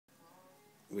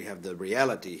we have the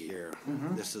reality here.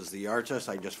 This is the artist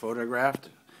I just photographed.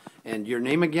 And your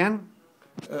name again?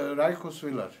 Rajko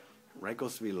Svilar. Rajko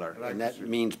Svilar. And that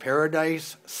means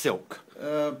paradise silk.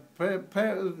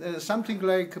 Something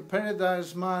like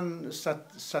Paradise Man,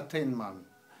 Satin Man.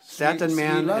 Satin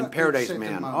Man Svilar and Paradise Satin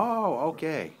Man. Oh,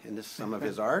 okay. And this is some of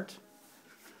his art.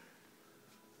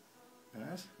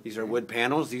 Yes. These are wood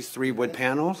panels, these 3 wood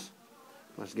panels.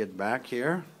 Let's get back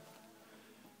here.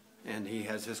 And he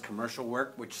has his commercial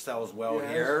work, which sells well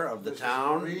here of the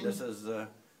town. This is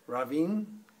Rovinj.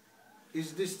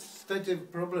 Is this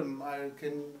stative problem? I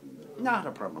can. Not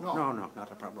a problem. No, not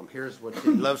a problem. Here's what he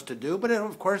loves to do. But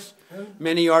of course,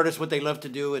 many artists, what they love to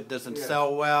do, it doesn't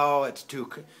sell well. It's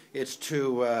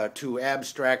too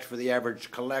abstract for the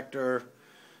average collector.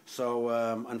 So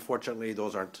unfortunately,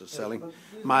 those aren't selling. This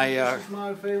is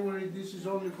my favorite. This is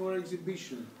only for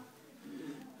exhibition.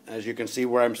 As you can see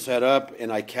where I'm set up,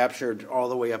 and I captured all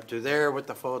the way up to there with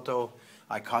the photo.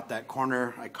 I caught that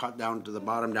corner. I caught down to the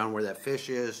bottom, down where that fish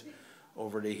is,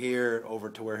 over to here, over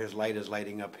to where his light is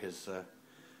lighting up his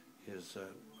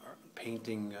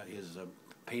painting, his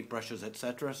paintbrushes,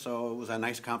 etc. So it was a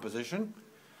nice composition,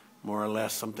 more or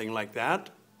less something like that.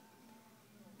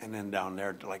 And then down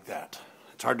there like that.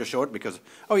 It's hard to show it because,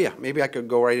 oh yeah, maybe I could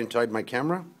go right inside my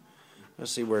camera.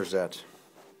 Let's see, where's that?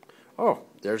 Oh,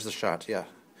 there's the shot, yeah.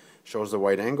 Shows the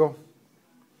wide angle.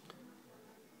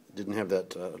 Didn't have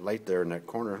that light there in that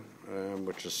corner,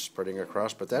 which is spreading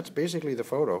across, but that's basically the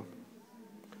photo.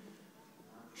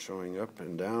 Showing up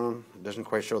and down. It doesn't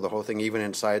quite show the whole thing, even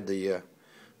inside the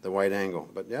wide angle.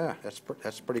 But yeah,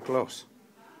 that's pretty close.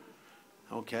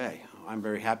 Okay, I'm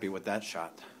very happy with that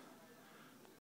shot.